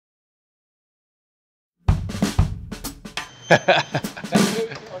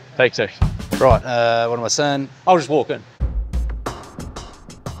Take two. Right, what am I saying? I'll just walk in.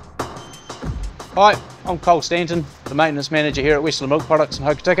 Hi, I'm Cole Stanton, the maintenance manager here at Westland Milk Products in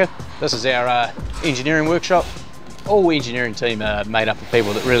Hokitika. This is our engineering workshop. All engineering team are made up of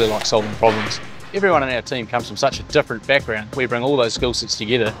people that really like solving problems. Everyone in our team comes from such a different background. We bring all those skill sets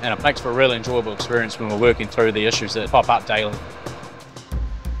together and it makes for a really enjoyable experience when we're working through the issues that pop up daily.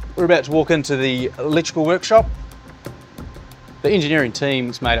 We're about to walk into the electrical workshop. The engineering team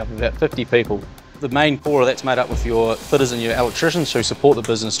is made up of about 50 people. The main core of that's made up with your fitters and your electricians who support the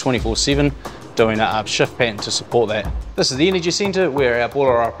business 24/7, doing a shift pattern to support that. This is the energy centre where our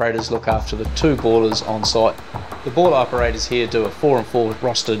boiler operators look after the 2 boilers on site. The boiler operators here do a 4 and 4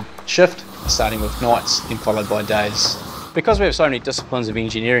 rostered shift, starting with nights and followed by days. Because we have so many disciplines of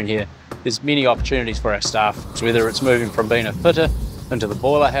engineering here, there's many opportunities for our staff, whether it's moving from being a fitter into the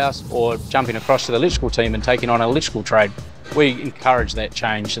boiler house or jumping across to the electrical team and taking on an electrical trade. We encourage that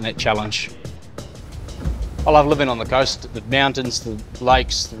change and that challenge. I love living on the coast. The mountains, the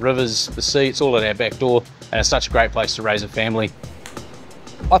lakes, the rivers, the sea, it's all at our back door and it's such a great place to raise a family.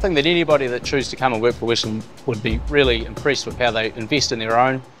 I think that anybody that chooses to come and work for Westland would be really impressed with how they invest in their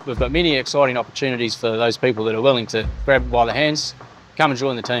own. We've got many exciting opportunities for those people that are willing to grab it by the hands, come and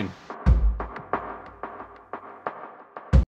join the team.